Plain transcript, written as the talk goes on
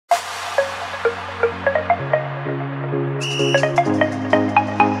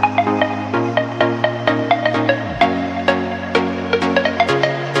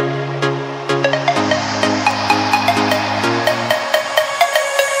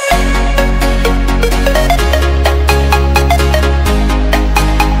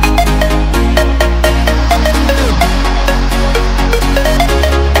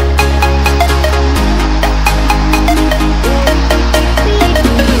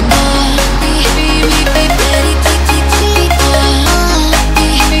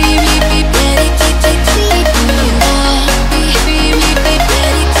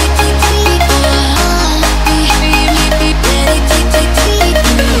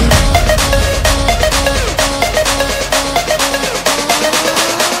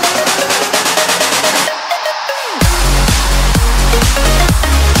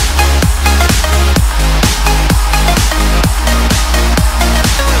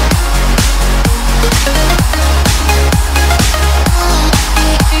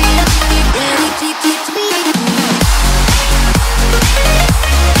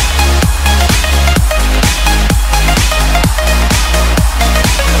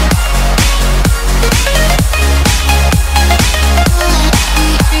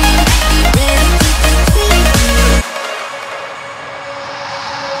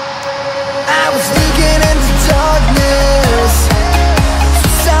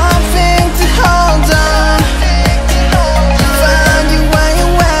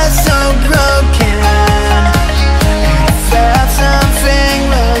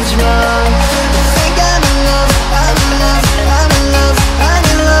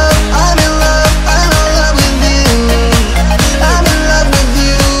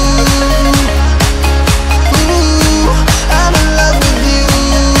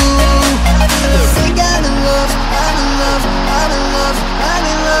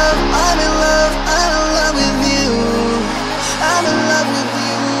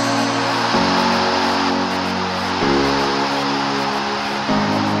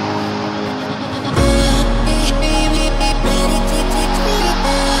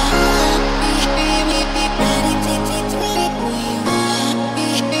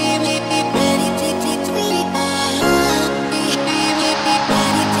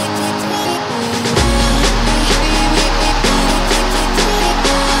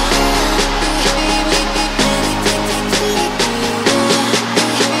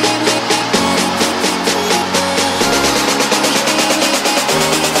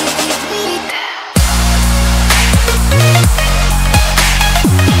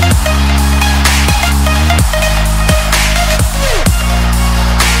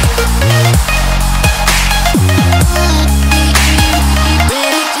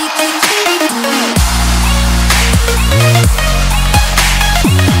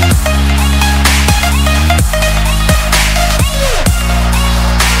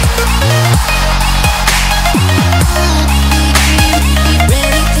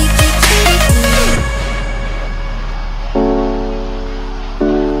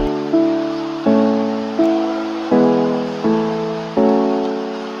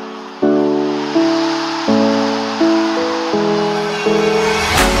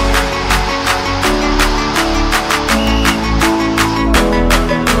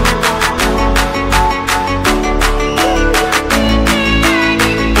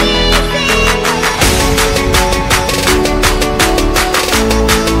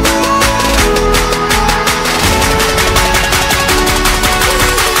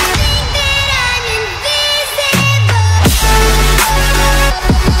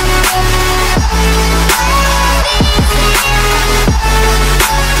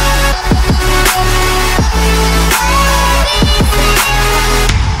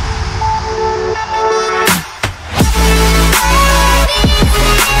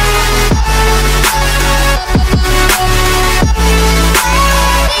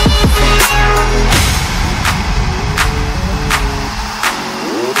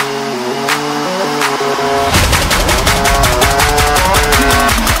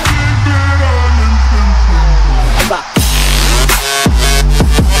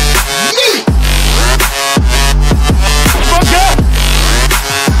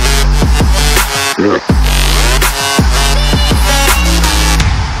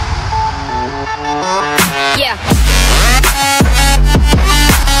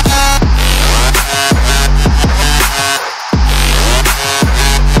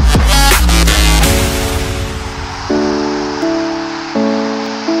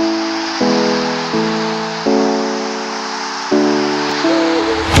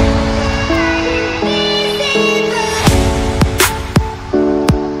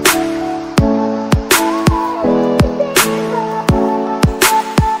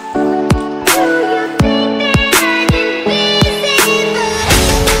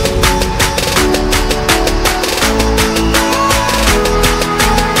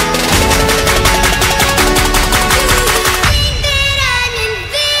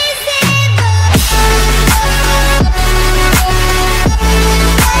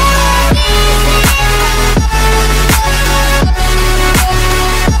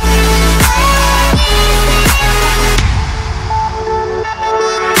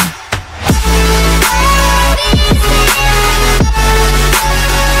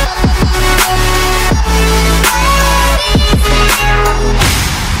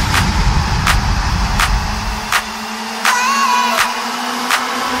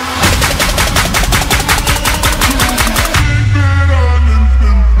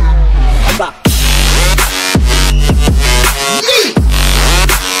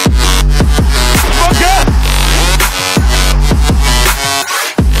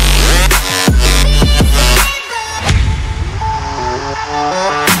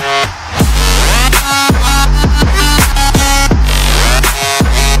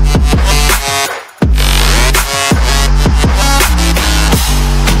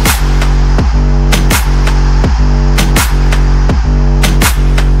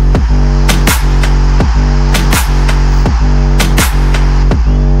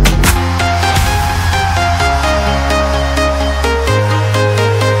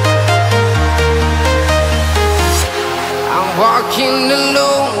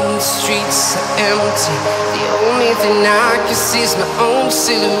and I can seize my own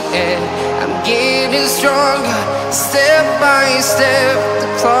silhouette. I'm getting stronger, step by step. The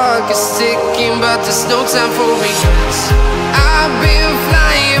clock is ticking, but there's no time for regrets. I've been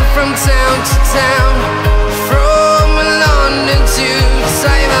flying from town to town, from London to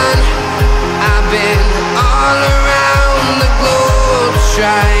Taiwan. I've been all around the globe,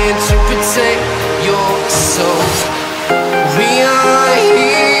 trying to protect your soul. We are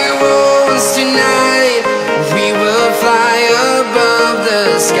heroes tonight. We will fly above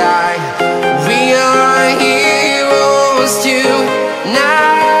the sky. We are heroes tonight.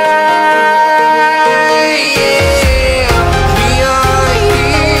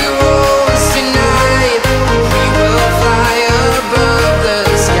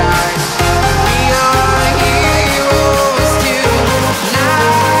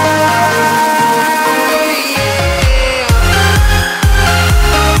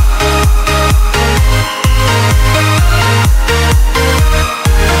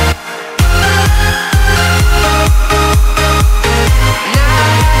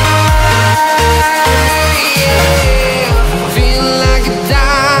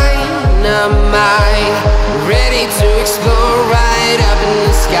 Ready to explore right up in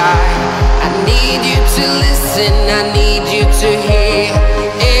the sky. I need you to listen, I need you to hear,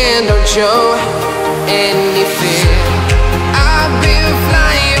 and don't show any fear. I've been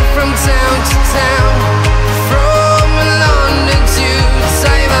flying from town to town, from London to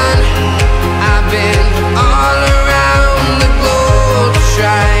Taiwan. I've been all around the globe,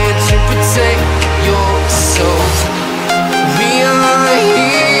 trying to protect your soul. We are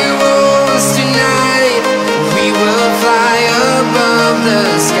heroes tonight. We will fly above the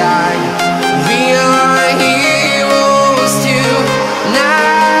sky. We are heroes tonight.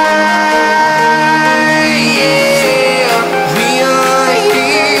 Yeah, we are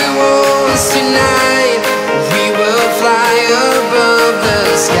heroes tonight. We will fly above the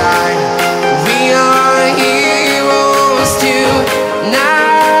sky. We are heroes tonight.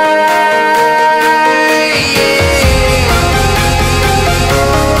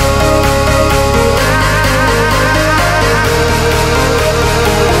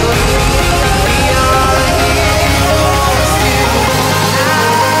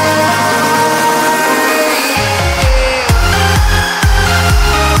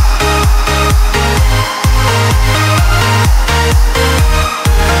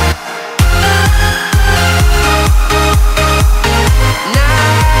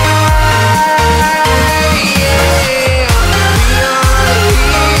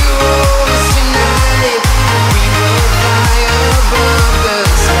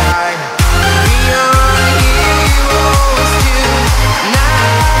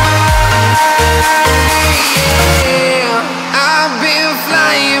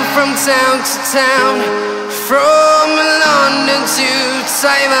 From town to town, from London to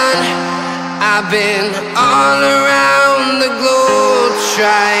Taiwan. I've been all around the globe,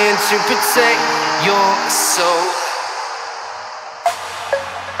 trying to protect your soul.